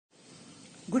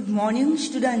Good morning,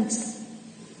 students.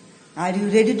 Are you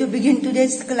ready to begin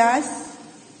today's class?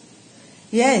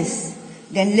 Yes,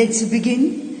 then let's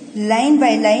begin line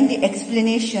by line the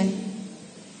explanation.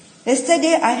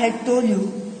 Yesterday I had told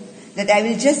you that I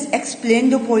will just explain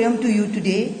the poem to you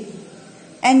today,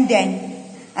 and then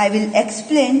I will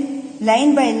explain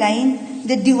line by line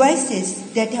the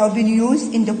devices that have been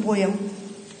used in the poem.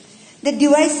 The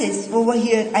devices over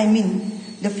here, I mean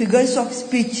the figures of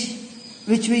speech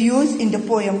which we use in the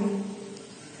poem.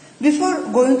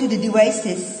 Before going to the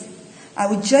devices, I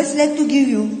would just like to give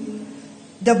you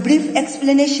the brief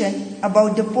explanation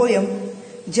about the poem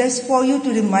just for you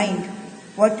to remind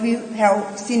what we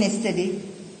have seen yesterday.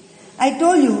 I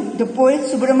told you the poet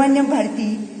Subramanyam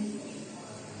Bharati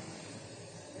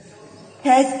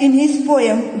has in his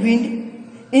poem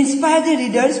Wind inspired the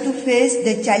readers to face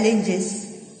the challenges,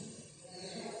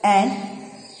 and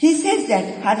he says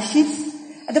that hardships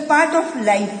are the part of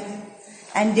life,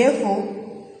 and therefore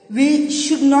we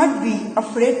should not be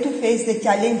afraid to face the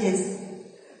challenges.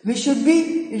 We should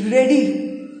be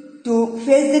ready to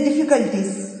face the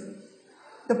difficulties.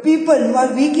 The people who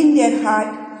are weak in their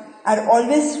heart are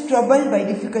always troubled by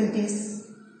difficulties.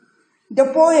 The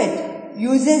poet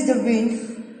uses the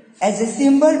wind as a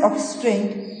symbol of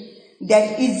strength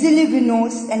that easily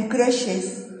winnows and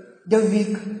crushes the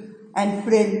weak and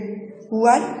frail who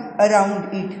are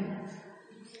around it.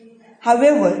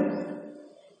 However,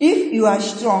 if you are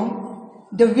strong,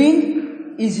 the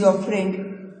wind is your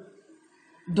friend.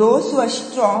 Those who are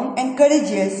strong and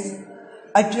courageous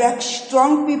attract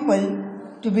strong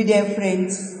people to be their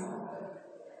friends.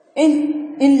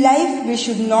 In life, we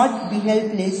should not be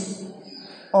helpless,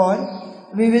 or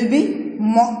we will be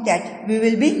mocked at, we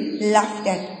will be laughed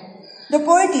at. The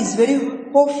poet is very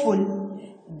hopeful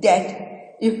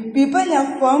that if people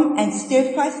have firm and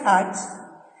steadfast hearts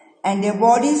and their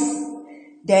bodies,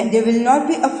 then they will not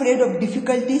be afraid of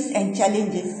difficulties and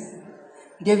challenges.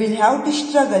 They will have to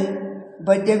struggle,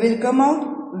 but they will come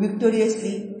out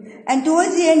victoriously. And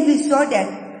towards the end, we saw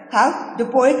that how the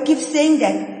poet keeps saying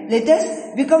that let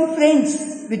us become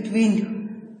friends with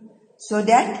wind, so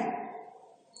that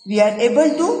we are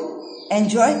able to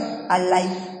enjoy our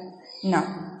life.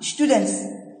 Now, students,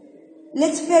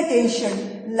 let's pay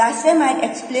attention. Last time I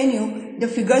explained you the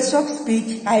figures of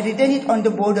speech. I written it on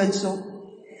the board also.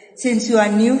 Since you are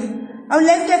new, I would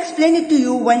like to explain it to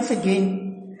you once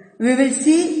again. We will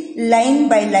see line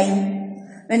by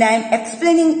line. When I am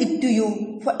explaining it to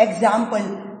you, for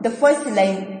example, the first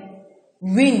line,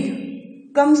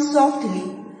 wind comes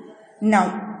softly.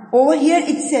 Now, over here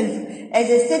itself, as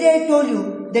yesterday I told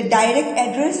you, the direct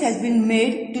address has been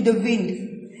made to the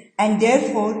wind, and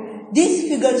therefore, these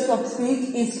figures of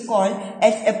speech is called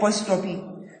as apostrophe.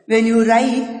 When you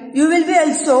write, you will be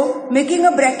also making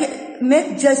a bracket,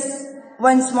 make just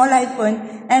one small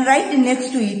hyphen and write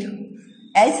next to it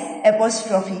as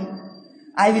apostrophe.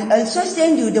 I will also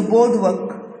send you the board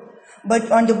work,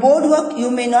 but on the board work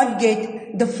you may not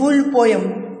get the full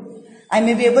poem. I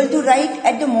may be able to write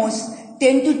at the most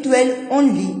 10 to 12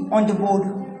 only on the board,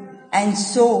 and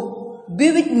so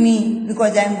be with me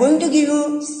because I am going to give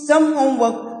you some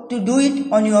homework to do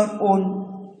it on your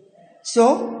own.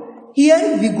 So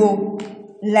here we go,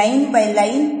 line by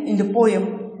line in the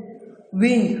poem.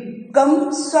 Wind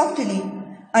comes softly.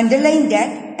 Underline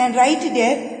that and write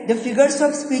there the figures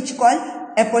of speech called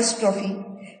apostrophe.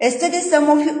 Yesterday some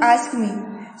of you asked me,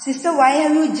 sister, why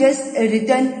have you just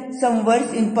written some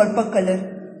words in purple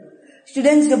color?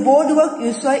 Students, the board work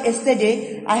you saw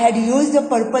yesterday, I had used the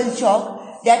purple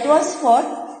chalk. That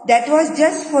was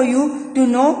just for you to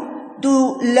know,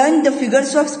 to learn the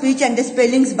figures of speech and the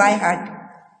spellings by heart.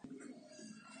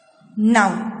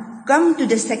 Now, come to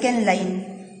the second line.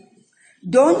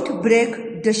 Don't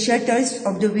break the shutters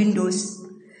of the windows.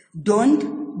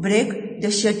 Don't break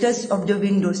the shutters of the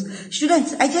windows.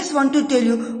 Students, I just want to tell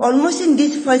you, almost in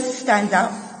this first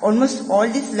stanza, almost all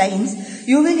these lines,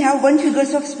 you will have one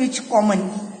figures of speech common.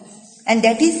 And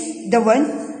that is the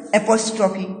one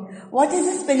apostrophe. What is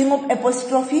the spelling of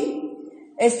apostrophe?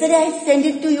 Yesterday I sent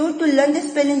it to you to learn the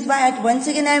spellings by heart. Once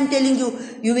again I am telling you,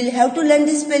 you will have to learn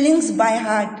the spellings by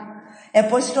heart.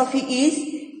 Apostrophe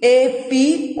is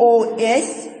apostrophe,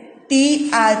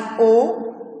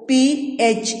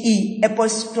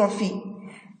 apostrophe.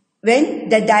 When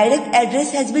the direct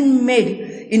address has been made.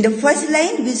 In the first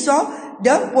line we saw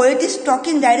the poet is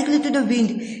talking directly to the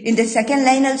wind. In the second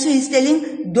line also he is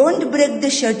telling don't break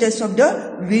the shutters of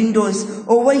the windows.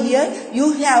 Over here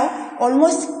you have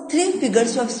almost three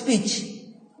figures of speech.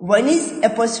 One is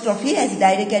apostrophe as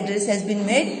direct address has been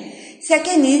made.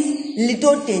 Second is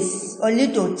litotes or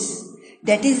litotes.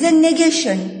 That is the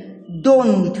negation.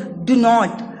 Don't, do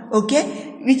not.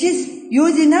 Okay. which is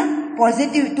used in a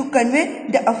positive to convey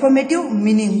the affirmative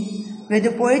meaning, where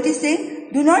the poet is saying,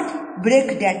 do not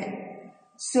break that.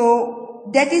 So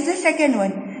that is the second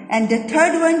one. And the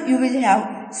third one you will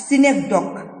have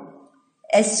synecdoche.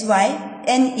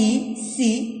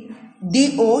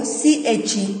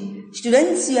 SynecDoche.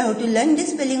 Students, you have to learn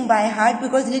this spelling by heart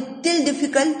because little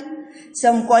difficult.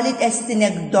 Some call it as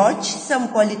synecdoche, some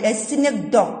call it as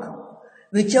synecdoche.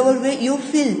 Whichever way you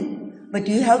feel, but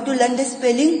you have to learn the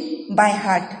spelling by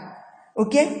heart.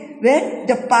 Okay? Where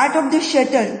the part of the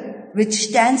shutter, which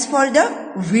stands for the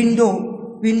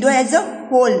window as a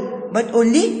whole, but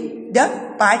only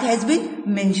the part has been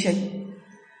mentioned.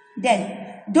 Then,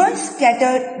 don't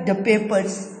scatter the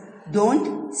papers.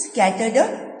 Don't scatter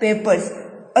the papers.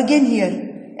 Again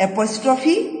here,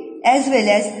 apostrophe as well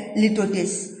as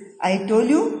litotes. I told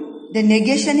you the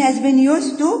negation has been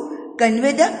used to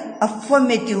convey the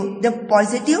affirmative, the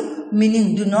positive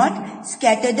meaning. Do not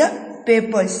scatter the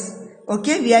papers.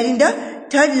 Okay, we are in the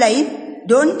third line.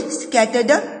 Don't scatter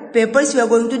the papers. We are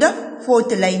going to the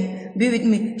fourth line. Be with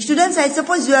me. Students, I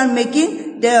suppose you are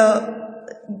making the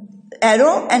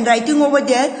arrow and writing over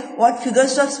there what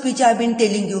figures of speech I have been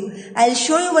telling you. I will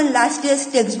show you one last year's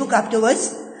textbook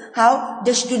afterwards, how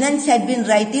the students had been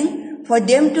writing for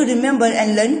them to remember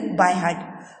and learn by heart.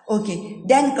 Okay,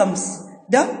 then comes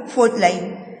the fourth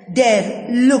line. There,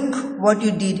 look what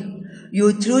you did.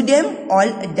 You threw them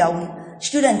all down.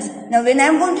 Students, now when I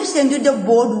am going to send you the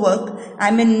board work,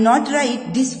 I may not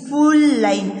write this full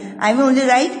line. I may only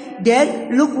write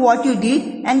there, look what you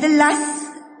did, and the last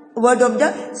word of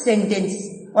the sentence,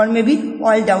 or maybe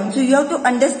all down. So you have to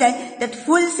understand that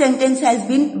full sentence has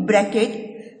been bracket.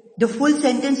 The full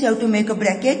sentence you have to make a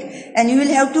bracket, and you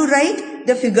will have to write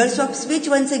the figures of speech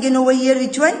once again over here.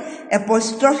 Which one?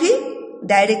 Apostrophe,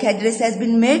 direct address has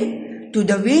been made to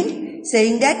the wind,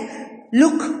 saying that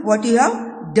look what you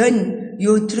have done.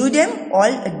 You threw them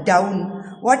all down.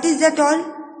 What is that all?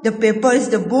 The papers,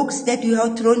 the books that you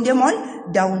have thrown them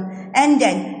all down. And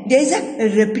then there is a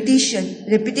repetition.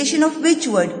 Repetition of which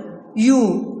word?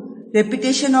 You.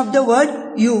 Repetition of the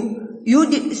word you. You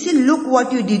did, see, look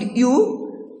what you did. You.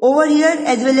 Over here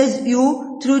as well as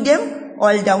you threw them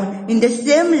all down. In the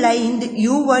same line, the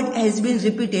you word has been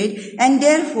repeated, and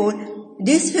therefore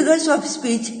these figures of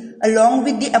speech along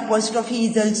with the apostrophe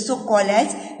is also called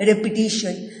as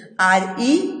repetition.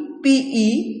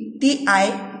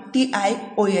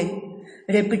 R-E-P-E-T-I-T-I-O-N.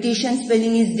 Repetition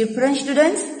spelling is different,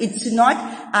 students. It's not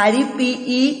R-E-P-E-A-T-I-O-N.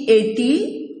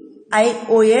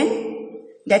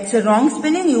 That's a wrong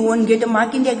spelling. You won't get a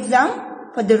mark in the exam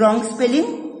for the wrong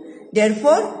spelling.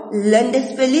 Therefore, learn the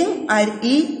spelling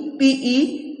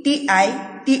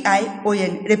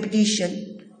R-E-P-E-T-I-T-I-O-N.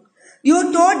 Repetition.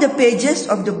 You tore the pages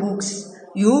of the books.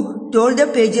 You tore the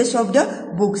pages of the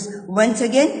books. Once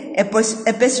again,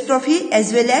 apostrophe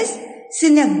as well as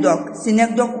synecdoche.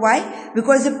 Synecdoche, why?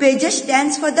 Because the pages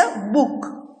stands for the book.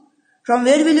 From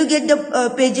where will you get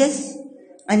the pages?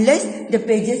 Unless the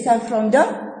pages are from the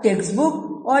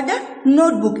textbook or the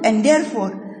notebook, and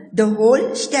therefore the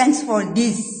whole stands for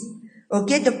this.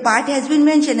 Okay, the part has been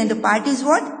mentioned, and the part is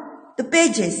what? The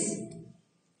pages.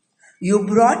 You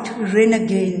brought rain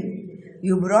again.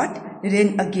 You brought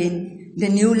rain again. The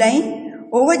new line.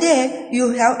 Over there,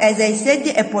 you have, as I said,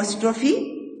 the apostrophe.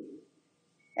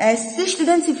 See,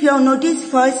 students, if you have noticed,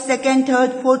 first, second,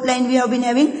 third, fourth line, we have been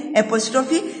having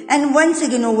apostrophe. And once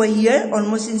again over here,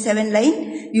 almost in 7th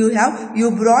line, you have,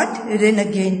 you brought rain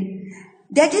again.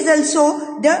 That is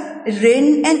also the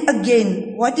rain and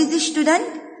again. What is this, student?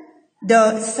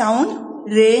 The sound,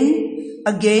 rain,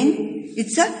 again.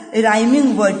 It's a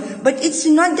rhyming word. But it's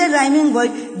not the rhyming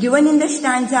word given in the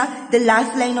stanza, the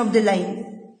last line of the line.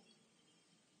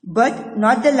 But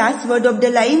not the last word of the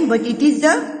line, but it is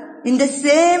in the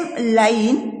same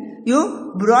line,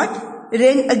 you brought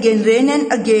rain again. Rain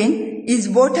and again is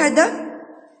both are the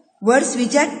words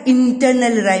which are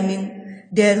internal rhyming.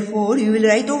 Therefore, you will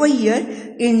write over here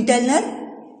internal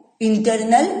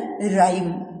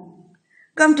rhyme.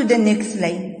 Come to the next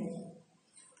line.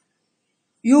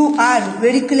 You are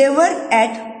very clever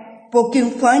at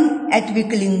poking fun at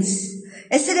weaklings.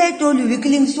 Yesterday I told you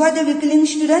weaklings. What are the weaklings,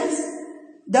 students?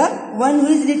 The one who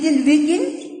is little weak in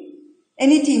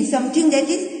anything, something that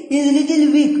is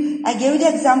little weak. I gave the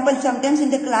example sometimes in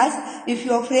the class. If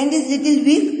your friend is little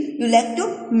weak, you like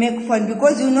to make fun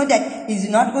because you know that he is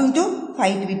not going to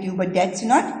fight with you, but that's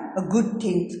not a good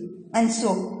thing. And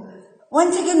so,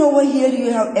 once again over here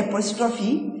you have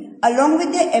apostrophe. Along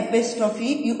with the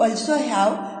apostrophe, you also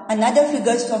have another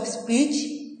figures of speech,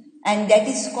 and that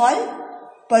is called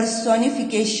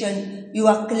personification. You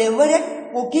are clever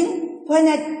at poking fun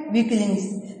at weaklings.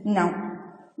 Now,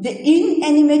 The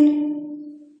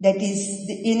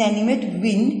inanimate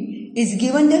wind is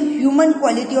given the human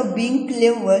quality of being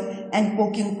clever and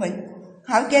poking fun.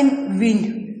 How can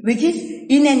wind, which is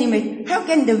inanimate, how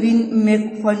can the wind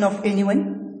make fun of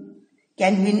anyone?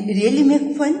 Can wind really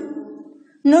make fun?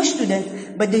 No,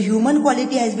 students, but the human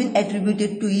quality has been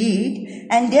attributed to it,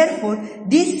 and therefore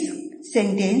this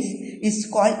sentence is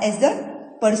called as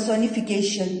the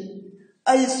personification.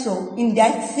 Also, in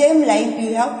that same line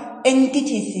you have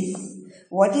antithesis.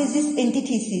 What is this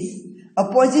antithesis?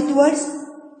 Opposite words.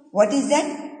 What is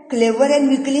that? Clever and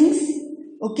weaklings.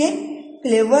 Okay?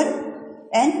 Clever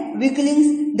and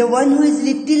weaklings. The one who is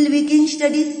little weak in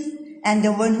studies and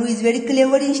the one who is very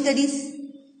clever in studies.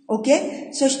 Okay?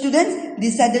 So students,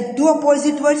 these are the two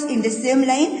opposite words in the same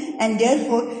line, and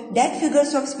therefore that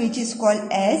figures of speech is called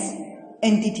as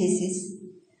antithesis.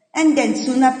 And then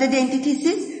soon after the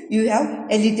antithesis, you have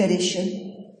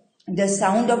alliteration. The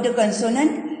sound of the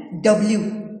consonant W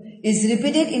is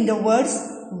repeated in the words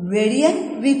very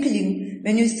and weakling.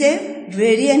 When you say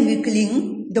very and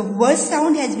weakling, the word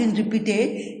sound has been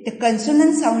repeated, the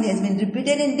consonant sound has been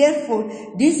repeated, and therefore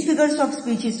these figures of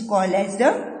speech is called as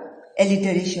the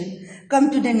alliteration.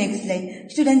 Come to the next line.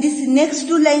 Student, these next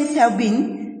two lines up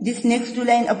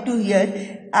to here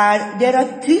there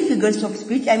are three figures of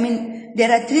speech.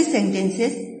 There are three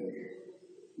sentences.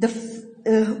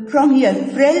 From here,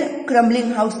 frail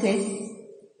crumbling houses,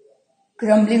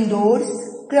 crumbling doors,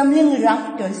 crumbling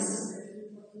rafters,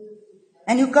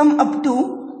 and you come up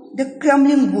to the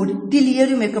crumbling wood. Till here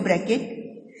you make a bracket.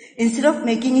 Instead of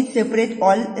making it separate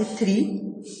all three,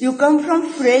 you come from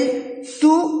frail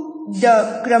to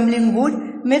the crumbling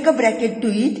wood, make a bracket to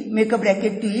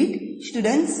it,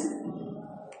 students.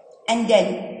 And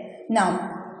then,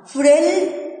 now,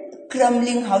 frail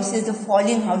crumbling houses, the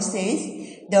falling houses,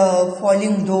 the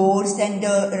falling doors and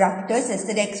the rafters.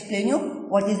 Yesterday I explained you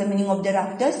what is the meaning of the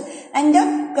rafters, and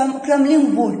the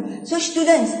crumbling wood. So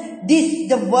students,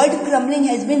 the word crumbling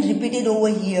has been repeated over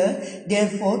here.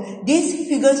 Therefore, this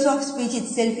figures of speech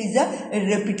itself is a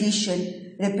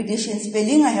repetition. Repetition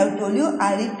spelling I have told you,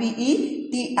 repetition.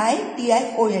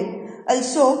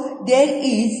 Also, there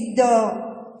is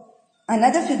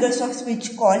another figures of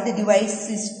speech called, the device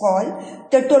is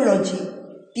called tautology.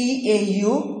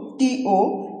 Tautology.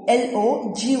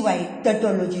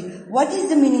 Tautology. What is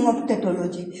the meaning of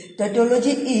tautology?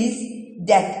 Tautology is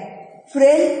that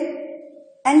frail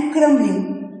and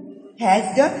crumbling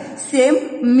has the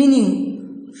same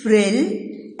meaning. Frail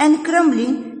and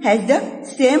crumbling has the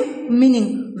same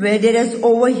meaning. Whereas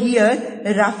over here,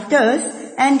 rafters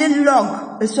and the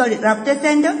rafters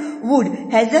and the wood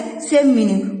has the same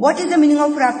meaning. What is the meaning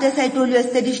of rafters? I told you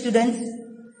yesterday, students.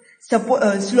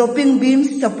 Sloping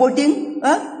beams supporting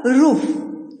a roof.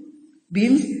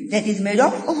 Beams that is made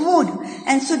of wood.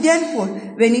 And so therefore,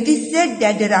 when it is said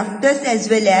that the rafters as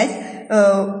well as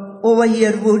over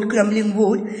here wood, crumbling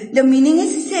wood, the meaning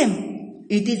is same.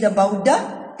 It is about the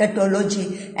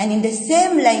tautology. And in the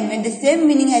same line, when the same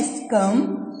meaning has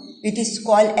come, it is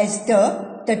called as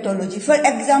the tautology. For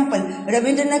example,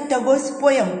 Rabindranath Tagore's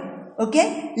poem.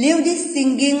 Okay? Leave this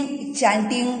singing,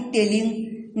 chanting, telling.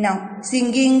 Now,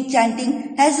 singing,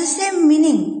 chanting has the same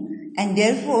meaning, and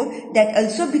therefore that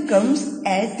also becomes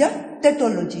as the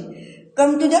tautology.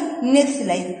 Come to the next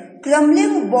line.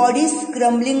 Crumbling bodies,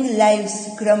 crumbling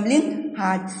lives, crumbling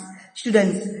hearts.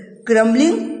 Students,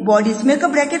 crumbling bodies. Make a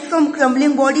bracket from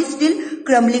crumbling bodies till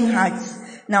crumbling hearts.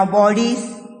 Now, bodies,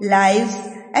 lives,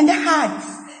 and hearts.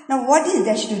 Now, what is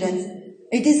that, students?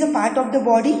 It is a part of the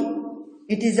body.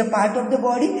 It is a part of the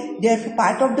body. Therefore,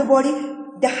 part of the body.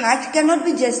 The heart cannot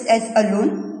be just as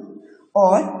alone,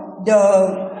 or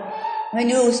when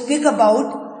you speak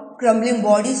about crumbling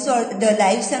bodies or the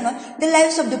lives and all, the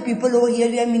lives of the people over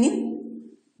here we are meaning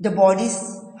the body's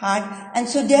heart, and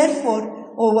so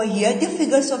therefore over here the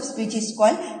figures of speech is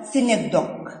called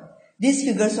synecdoche. This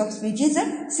figures of speech is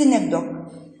a synecdoche.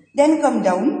 Then come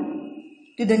down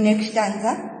to the next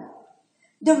stanza.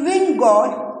 The wind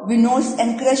god winnows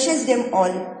and crushes them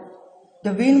all.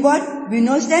 The wind god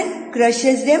winnows and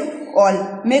crushes them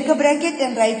all. Make a bracket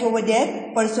and write over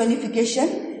there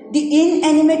personification. The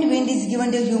inanimate wind is given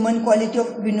the human quality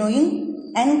of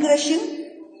winnowing and crushing.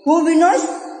 Who winnows?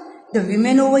 The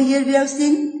women over here we have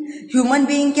seen. Human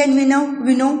being can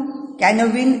winnow. Can a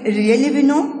wind really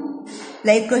winnow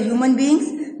like a human beings?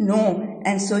 No.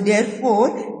 And so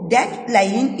therefore that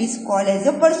line is called as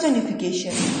a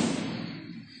personification.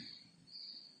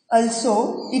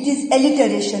 Also, it is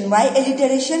alliteration. Why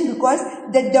alliteration? Because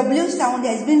the W sound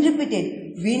has been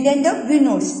repeated. Wind and the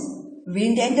winnows.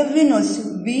 Wind and the winnows.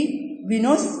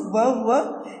 Winnows,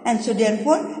 and so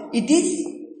therefore it is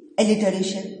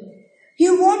alliteration. He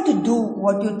won't do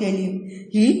what you tell him.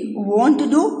 He won't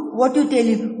do what you tell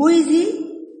him. Who is he?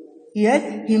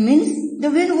 Here he means the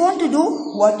wind won't do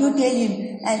what you tell him.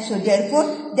 And so therefore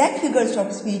that figures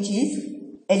of speech is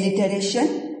alliteration,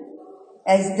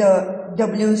 as the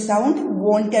W sound,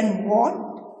 won't and what,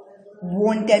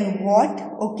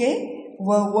 okay,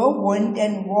 won't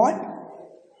and what.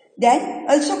 Then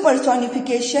also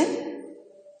personification.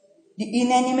 The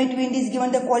inanimate wind is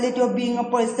given the quality of being a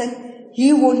person.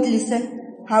 He won't listen.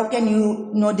 How can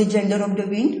you know the gender of the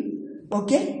wind?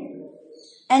 Okay.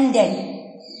 And then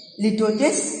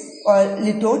litotes or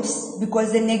litotes,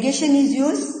 because the negation is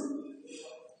used.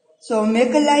 So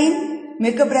make a line,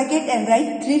 make a bracket and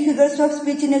write 3 figures of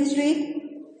speech next to it.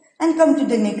 And come to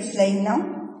the next line now.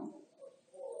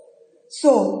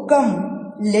 So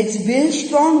come, let's build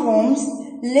strong homes.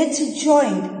 Let's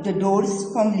join the doors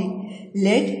firmly.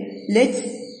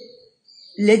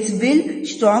 Let's build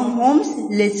strong homes.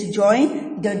 Let's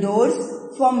join the doors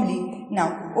firmly.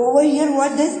 Now, over here,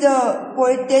 what does the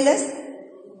poet tell us?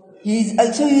 He is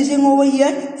also using over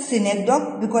here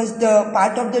synecdoche, because the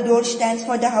part of the door stands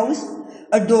for the house.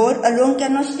 A door alone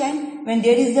cannot stand. When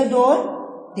there is a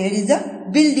door, there is a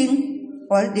building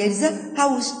or there is a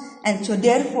house. And so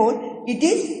therefore, it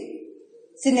is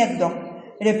synecdoche.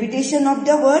 Repetition of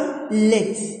the word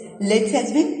let's. Let's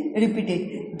has been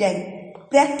repeated. Then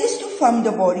practice to form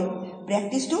the body.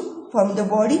 Practice to form the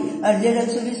body. Earlier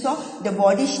also we saw the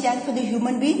body stands for the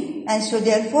human being, and so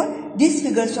therefore these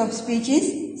figures of speech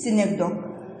is synecdoche.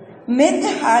 Make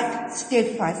the heart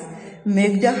steadfast.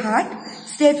 Make the heart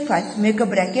steadfast. Make a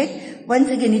bracket. Once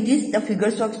again it is the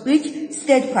figures of speech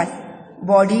steadfast.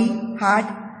 Body, heart,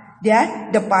 they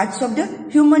are the parts of the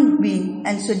human being,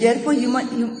 and so therefore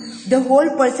the whole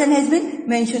person has been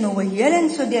mentioned over here,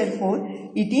 and so therefore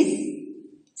it is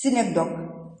synecdoche.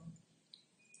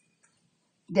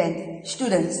 Then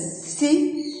students,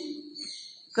 see,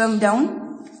 come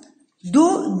down,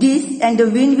 do this and the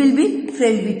wind will be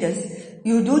friend with us.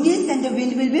 You do this and the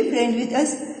wind will be friend with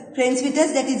us. Friends with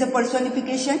us, that is a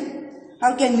personification.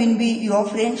 How can wind be your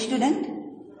friend, student?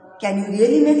 Can you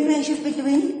really make friendship with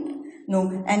wind?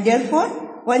 No. And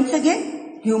therefore, once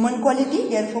again, human quality,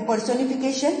 therefore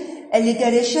personification,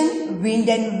 alliteration, wind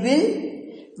and will.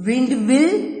 Wind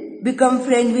will become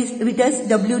friend with us,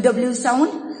 WW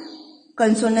sound.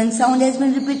 Consonant sound has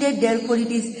been repeated, therefore it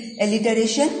is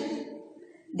alliteration.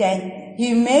 Then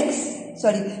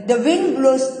the wind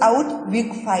blows out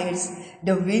weak fires.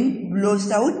 The wind blows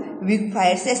out weak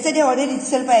fires. Yesterday already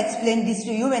itself I explained this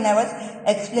to you when I was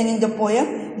explaining the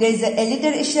poem. There is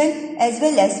alliteration as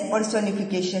well as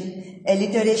personification.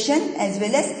 Alliteration as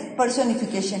well as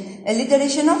personification.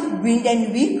 Alliteration of wind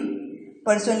and weak.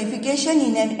 Personification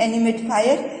in an animate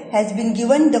fire has been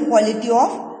given the quality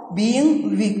of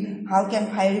being weak. How can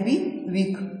fire be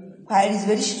weak? Fire is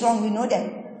very strong, we know that.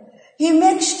 He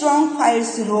makes strong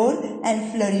fires roar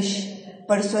and flourish.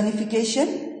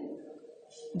 Personification.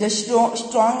 The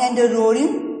strong and the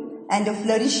roaring and the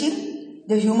flourishing,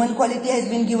 the human quality has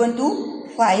been given to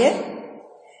fire.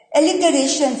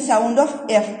 Alliteration sound of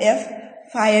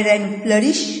FF, fire and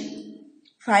flourish.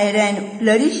 Fire and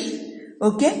flourish.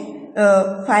 Okay.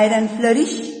 Fire and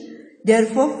flourish.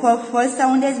 Therefore, first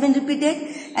sound has been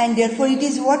repeated, and therefore it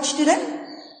is what, student?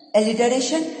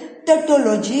 Alliteration.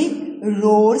 Tautology,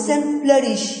 roars and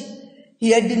flourish.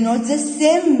 Here denotes the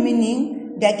same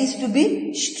meaning, that is to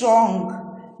be strong.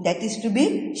 That is to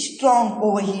be strong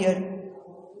over here.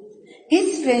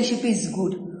 His friendship is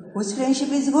good. Whose friendship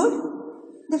is good?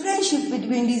 The friendship with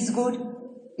wind is good.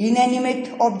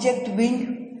 Inanimate object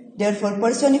wind. Therefore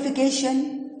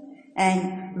personification.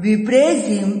 And we praise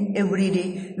him every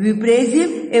day. We praise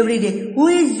him every day. Who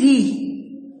is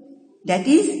he? That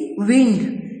is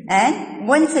wind. And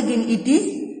once again it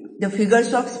is the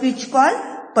figures of speech called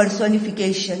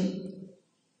personification.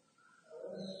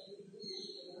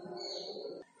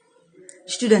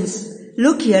 Students,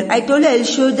 look here. I told you I will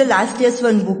show you the last year's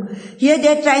one book. Here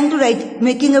they are trying to write,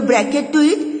 making a bracket to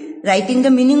it, writing the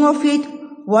meaning of it,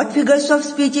 what figures of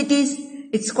speech it is.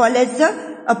 It's called as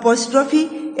the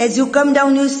apostrophe. As you come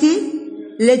down, you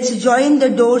see, let's join the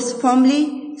doors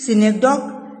firmly,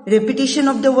 synecdoche, repetition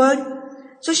of the word.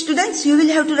 So students, you will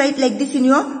have to write like this in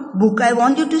your book. I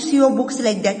want you to see your books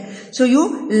like that. So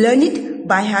you learn it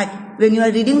by heart. When you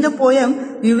are reading the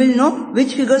poem, you will know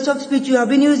which figures of speech you have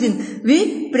been using.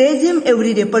 We praise him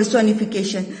every day,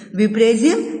 personification. We praise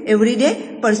him every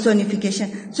day,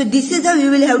 personification. So this is how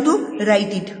you will have to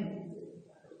write it.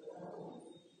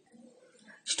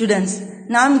 Students,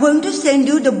 now I am going to send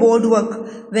you the board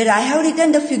work where I have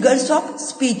written the figures of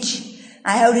speech.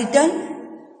 I have written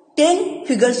 10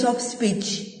 figures of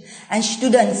speech. And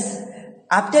students,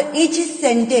 After each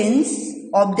sentence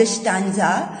of the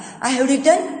stanza, I have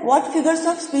written what figures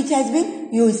of speech has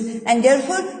been used, and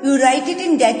therefore you write it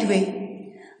in that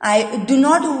way. I do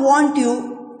not want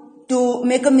you to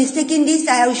make a mistake in this.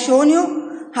 I have shown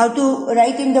you how to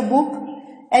write in the book,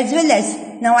 as well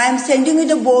as now I am sending you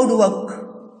the board work.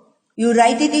 You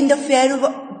write it in the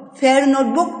fair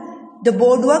notebook, the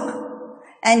board work,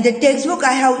 and the textbook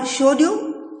I have showed you.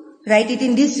 Write it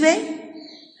in this way.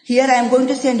 Here I am going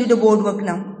to send you the board work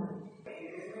now.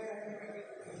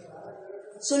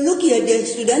 So look here, dear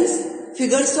students,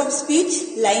 figures of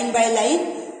speech line by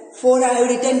line. 4 I have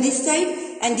written this side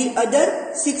and the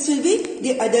other 6 will be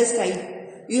the other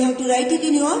side. You have to write it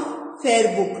in your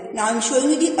fair book. Now I am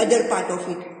showing you the other part of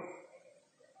it.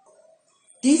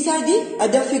 These are the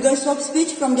other figures of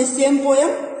speech from the same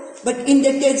poem, but in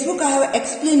the textbook I have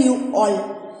explained you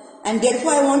all, and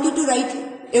therefore I want you to write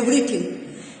everything.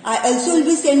 I also will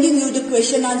be sending you the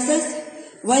question answers,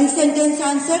 one sentence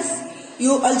answers.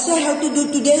 You also have to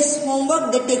do today's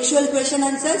homework, the textual question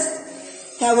answers.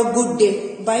 Have a good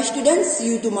day. Bye students,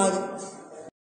 see you tomorrow.